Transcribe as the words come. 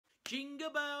Jingle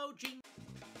bell, jingle.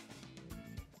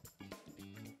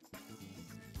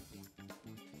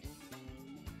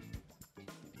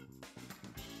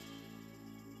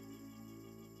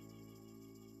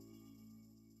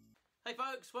 Hey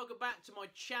folks, welcome back to my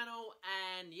channel,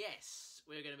 and yes,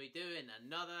 we're going to be doing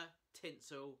another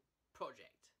tinsel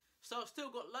project. So I've still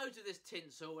got loads of this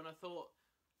tinsel and I thought,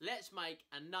 let's make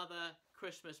another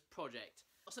Christmas project.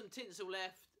 Got some tinsel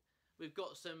left, we've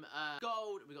got some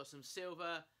gold, we've got some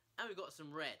silver, and we've got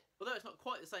some red. Although it's not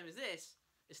quite the same as this,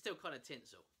 it's still kind of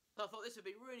tinsel. So I thought this would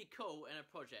be really cool in a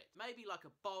project. Maybe like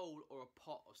a bowl or a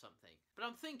pot or something. But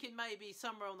I'm thinking maybe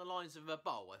somewhere on the lines of a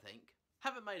bowl, I think.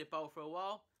 Haven't made a bowl for a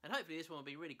while, and hopefully this one will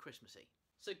be really Christmassy.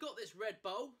 So got this red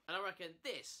bowl, and I reckon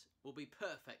this will be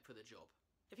perfect for the job.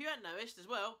 If you hadn't noticed as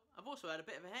well, I've also had a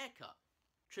bit of a haircut.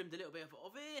 Trimmed a little bit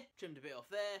off here, trimmed a bit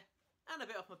off there, and a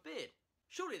bit off my beard.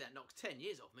 Surely that knocks 10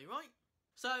 years off me, right?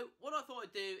 So what I thought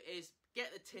I'd do is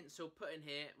get the tinsel put in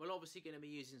here. We're obviously going to be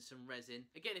using some resin.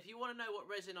 Again, if you want to know what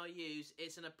resin I use,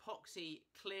 it's an epoxy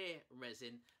clear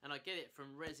resin, and I get it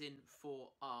from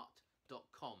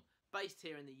resin4art.com. Based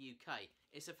here in the UK.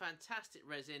 It's a fantastic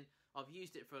resin. I've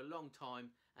used it for a long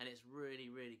time and it's really,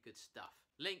 really good stuff.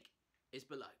 Link is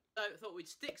below. So I thought we'd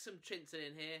stick some tinsel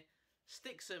in here,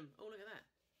 stick some, oh look at that.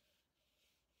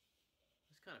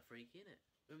 It's kind of freaky, isn't it?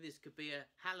 Maybe this could be a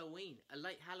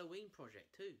late Halloween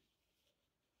project too.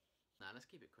 Nah, let's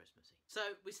keep it Christmassy.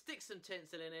 So we stick some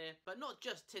tinsel in here, but not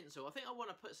just tinsel. I think I want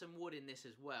to put some wood in this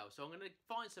as well. So I'm going to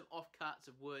find some offcuts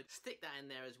of wood, stick that in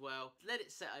there as well, let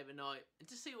it set overnight, and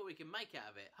just see what we can make out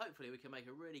of it. Hopefully we can make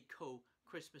a really cool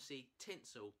Christmassy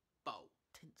tinsel bowl.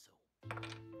 Tinsel.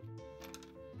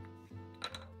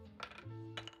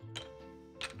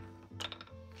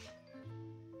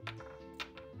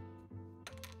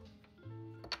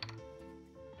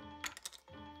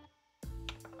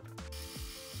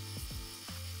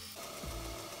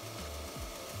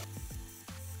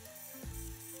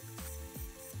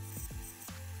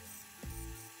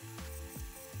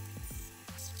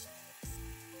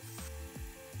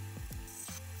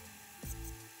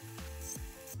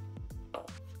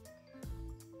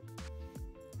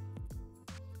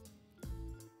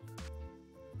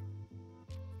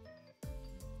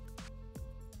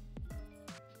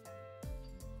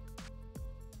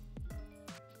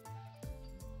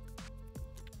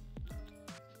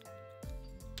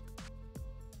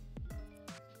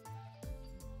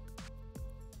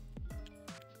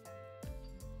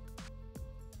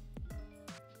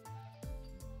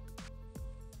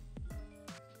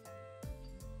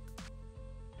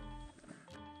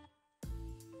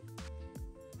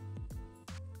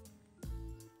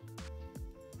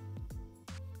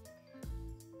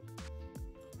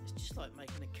 It's like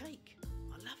making a cake.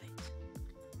 I love it.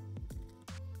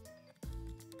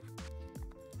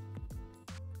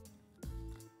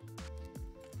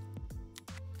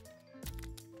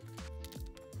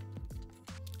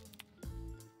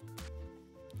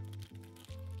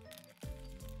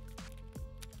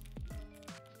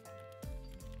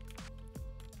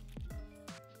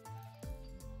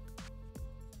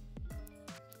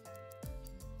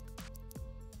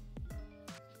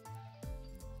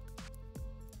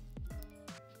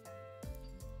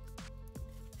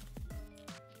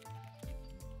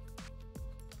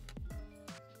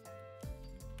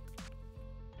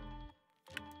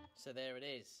 So there it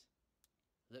is.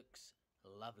 Looks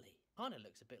lovely. Kind of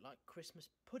looks a bit like Christmas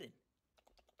pudding.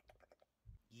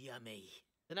 Yummy.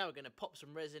 So now we're going to pop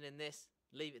some resin in this,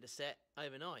 leave it to set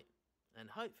overnight,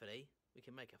 and hopefully we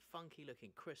can make a funky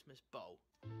looking Christmas bowl.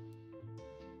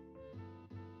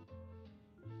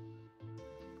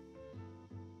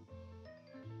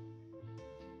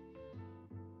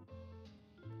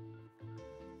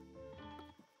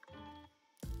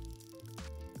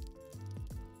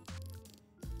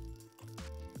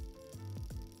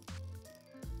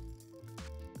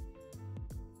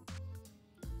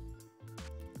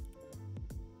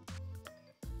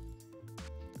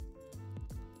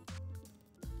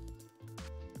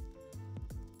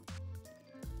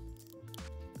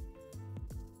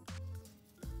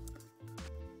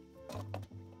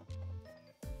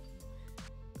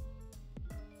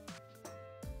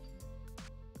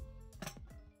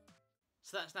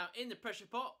 So that's now in the pressure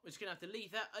pot. We're just going to have to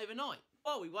leave that overnight.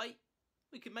 While we wait,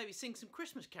 we could maybe sing some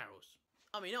Christmas carols.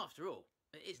 I mean, after all,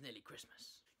 it is nearly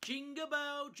Christmas. Jingle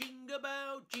bell, jingle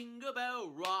bell, jingle bell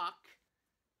rock.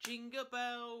 Jingle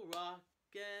bell rock,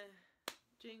 yeah.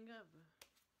 Jingle bell.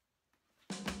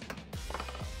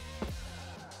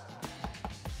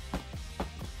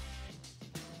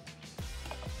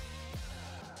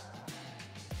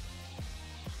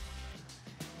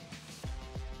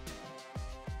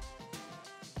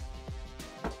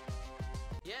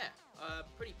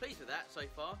 pretty pleased with that so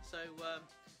far. So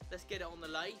let's get it on the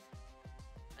lathe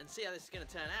and see how this is going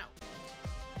to turn out.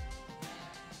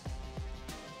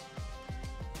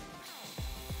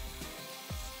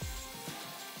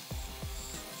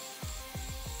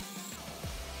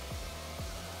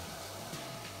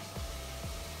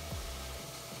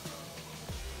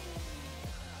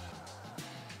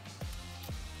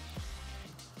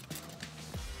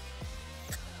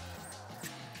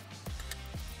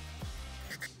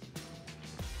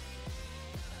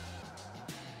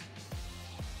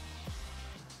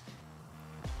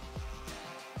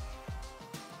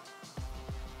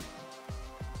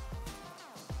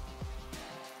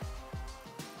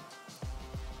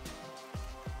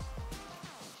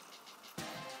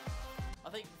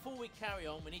 I think before we carry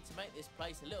on, we need to make this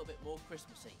place a little bit more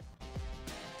Christmassy.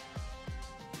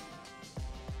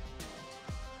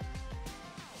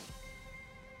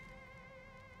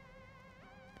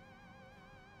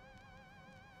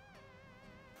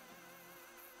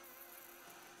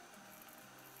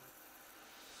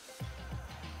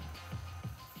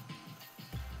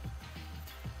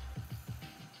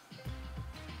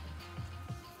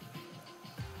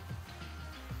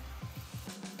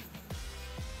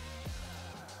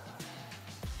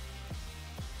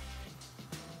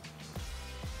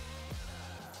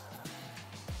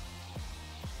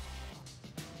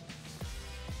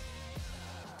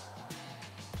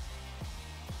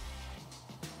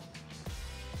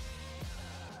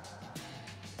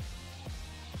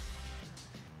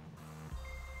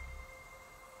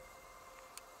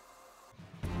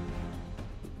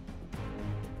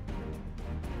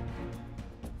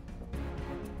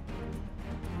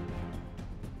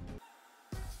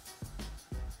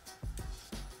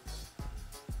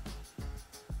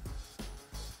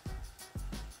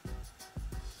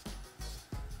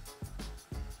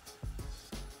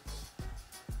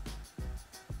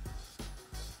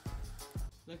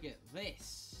 Look at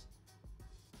this.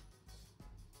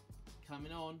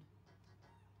 Coming on.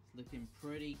 It's looking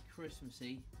pretty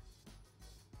Christmassy.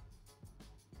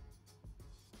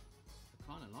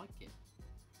 I kind of like it.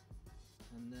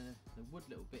 And the wood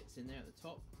little bits in there at the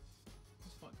top.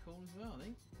 That's quite cool as well, I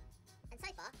think. And so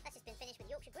far, that's just been finished with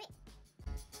Yorkshire grit.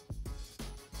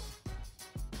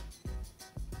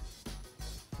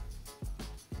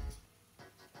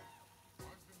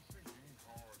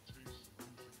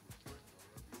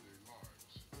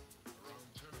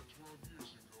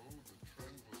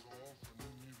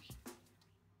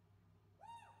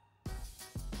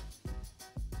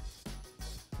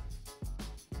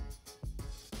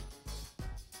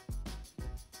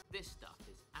 This stuff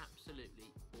is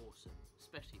absolutely awesome,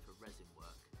 especially for resin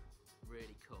work.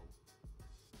 Really cool.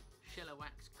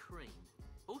 Shellawax cream.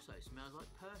 Also smells like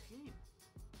perfume.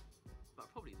 But I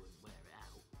probably wouldn't wear it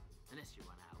out, unless you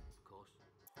run out, of course.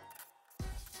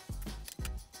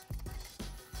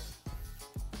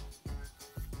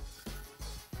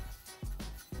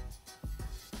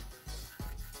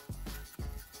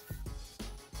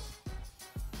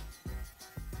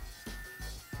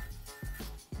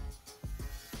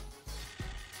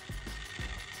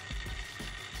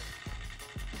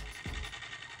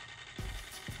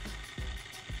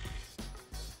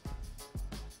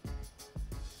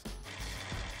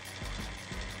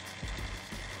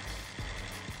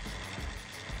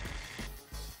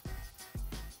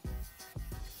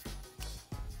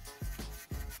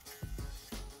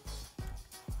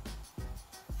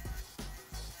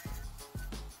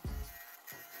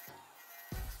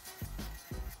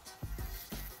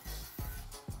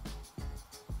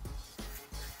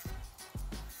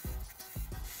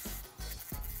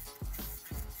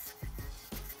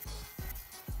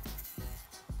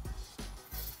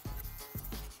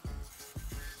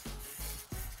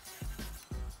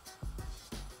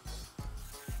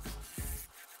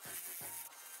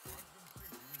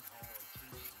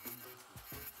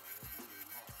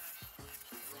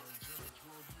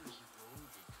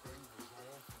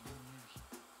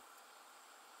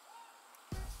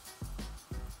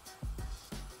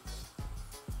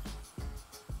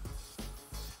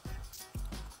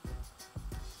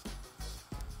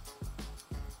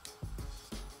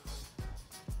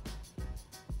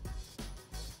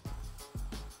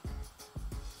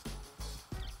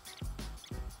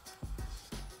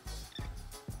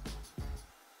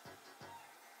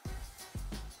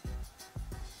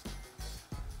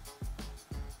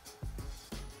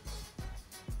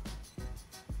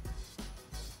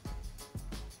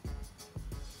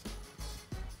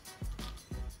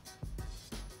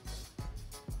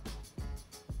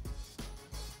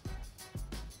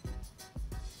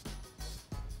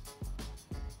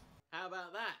 How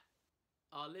about that?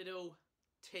 Our little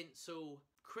tinsel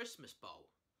Christmas bowl.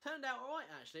 Turned out alright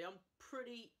actually. I'm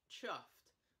pretty chuffed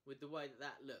with the way that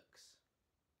that looks.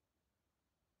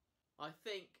 I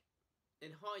think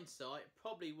in hindsight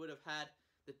probably would have had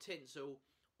the tinsel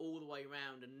all the way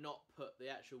around and not put the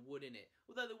actual wood in it.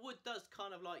 Although the wood does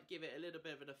kind of like give it a little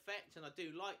bit of an effect, and I do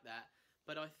like that.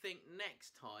 But I think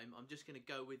next time I'm just going to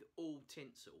go with all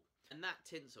tinsel. And that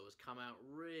tinsel has come out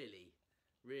really,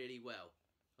 really well.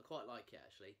 I quite like it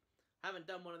actually. Haven't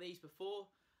done one of these before.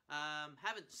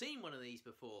 Haven't seen one of these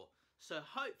before. So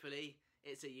hopefully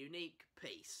it's a unique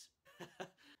piece.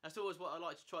 That's always what I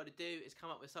like to try to do, is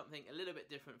come up with something a little bit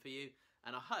different for you.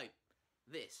 And I hope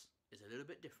this is a little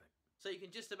bit different. So you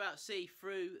can just about see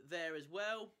through there as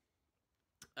well,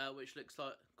 which looks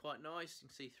like quite nice. You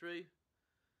can see through.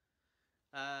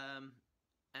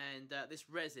 This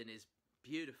resin is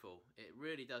beautiful. It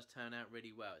really does turn out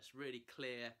really well. It's really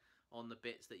clear on the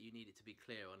bits that you need it to be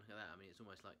clear on. Look at that. I mean, it's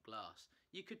almost like glass.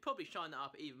 You could probably shine that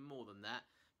up even more than that.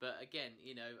 But again,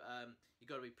 you know, you've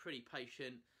got to be pretty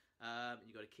patient.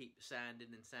 You've got to keep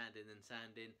sanding and sanding and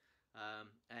sanding.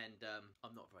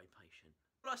 I'm not very patient.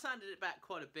 But I sanded it back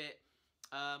quite a bit.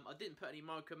 I didn't put any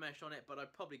micro mesh on it, but I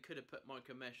probably could have put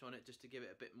micro mesh on it just to give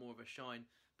it a bit more of a shine.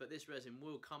 But this resin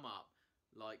will come up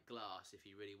like glass if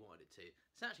you really wanted it to.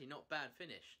 It's actually not bad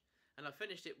finish. And I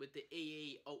finished it with the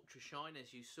EE Ultra Shine,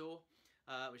 as you saw,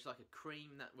 which is like a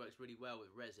cream that works really well with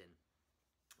resin.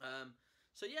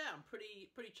 So yeah, I'm pretty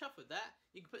chuffed with that.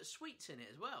 You can put sweets in it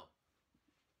as well,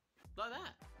 like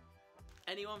that.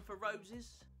 Anyone for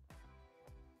roses?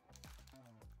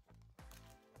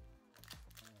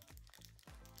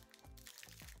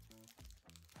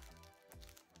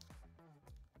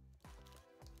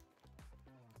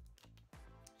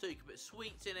 So you could put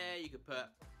sweets in there, you could put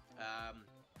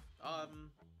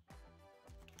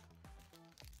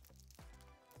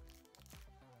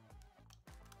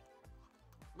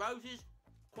roses,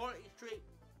 quality street,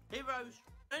 heroes,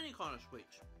 any kind of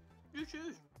sweets. You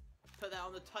choose. Put that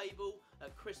on the table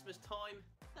at Christmas time,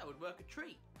 that would work a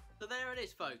treat. So there it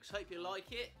is, folks. Hope you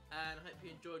like it, and I hope you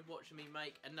enjoyed watching me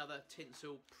make another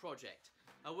tinsel project.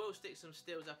 I will stick some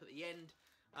stills up at the end,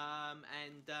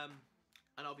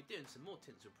 and I'll be doing some more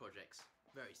tinsel projects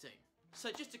very soon. So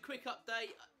just a quick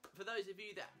update for those of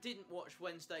you that didn't watch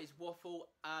Wednesday's waffle.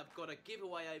 I've got a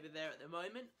giveaway over there at the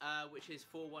moment, which is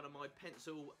for one of my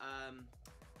pencil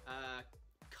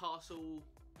castle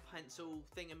pencil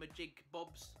thingamajig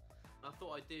bobs. I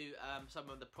thought I'd do some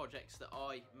of the projects that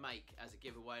I make as a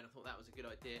giveaway, and I thought that was a good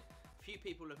idea. A few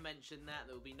people have mentioned that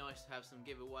it would be nice to have some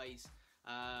giveaways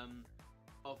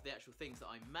of the actual things that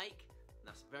I make, and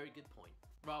that's a very good point,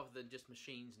 rather than just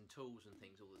machines and tools and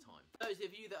things all the time. Those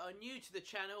of you that are new to the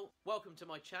channel, welcome to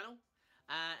my channel.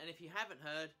 And if you haven't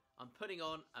heard, I'm putting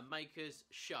on a Makers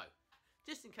show.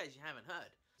 Just in case you haven't heard.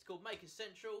 It's called Makers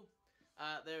Central.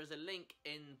 There is a link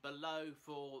in below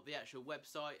for the actual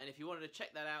website. And if you wanted to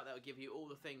check that out, that will give you all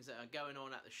the things that are going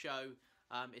on at the show.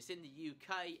 It's in the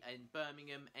UK, in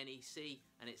Birmingham, NEC,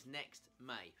 and it's next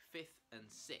May, 5th and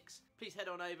 6th. Please head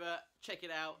on over, check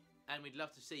it out, and we'd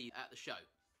love to see you at the show.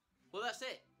 Well, that's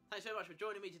it. Thanks so much for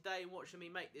joining me today and watching me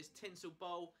make this tinsel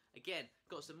bowl. Again,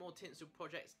 got some more tinsel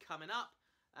projects coming up,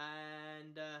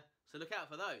 and so look out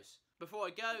for those. Before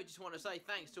I go, just want to say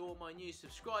thanks to all my new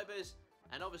subscribers,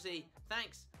 and obviously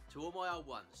thanks to all my old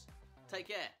ones. Take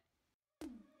care.